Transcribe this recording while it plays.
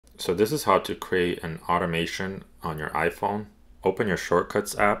So this is how to create an automation on your iPhone. Open your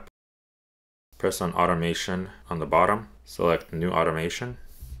Shortcuts app, press on Automation on the bottom, select New Automation.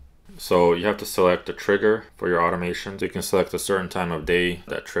 So you have to select the trigger for your automation. So you can select a certain time of day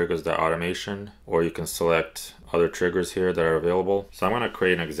that triggers that automation, or you can select other triggers here that are available. So I'm going to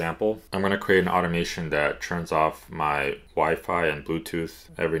create an example. I'm going to create an automation that turns off my Wi-Fi and Bluetooth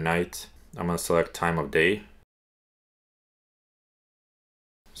every night. I'm going to select time of day.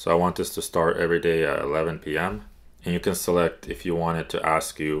 So I want this to start every day at 11 p.m. And you can select if you want it to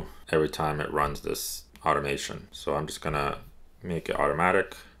ask you every time it runs this automation. So I'm just going to make it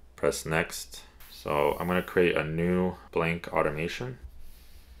automatic. Press next. So I'm going to create a new blank automation.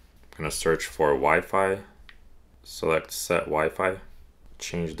 I'm going to search for Wi-Fi. Select set Wi-Fi.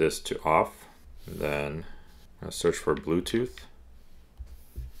 Change this to off. Then I'm going to search for Bluetooth.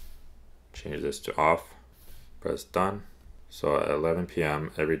 Change this to off. Press done. So at 11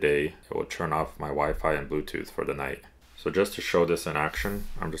 p.m. every day, it will turn off my Wi-Fi and Bluetooth for the night. So just to show this in action,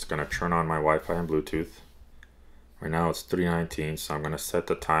 I'm just going to turn on my Wi-Fi and Bluetooth. Right now it's 3:19, so I'm going to set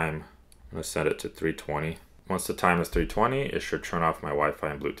the time. I'm going to set it to 3:20. Once the time is 3:20, it should turn off my Wi-Fi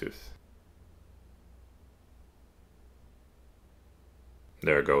and Bluetooth.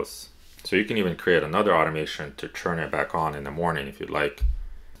 There it goes. So you can even create another automation to turn it back on in the morning if you'd like.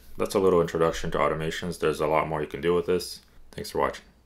 That's a little introduction to automations. There's a lot more you can do with this. Thanks for watching.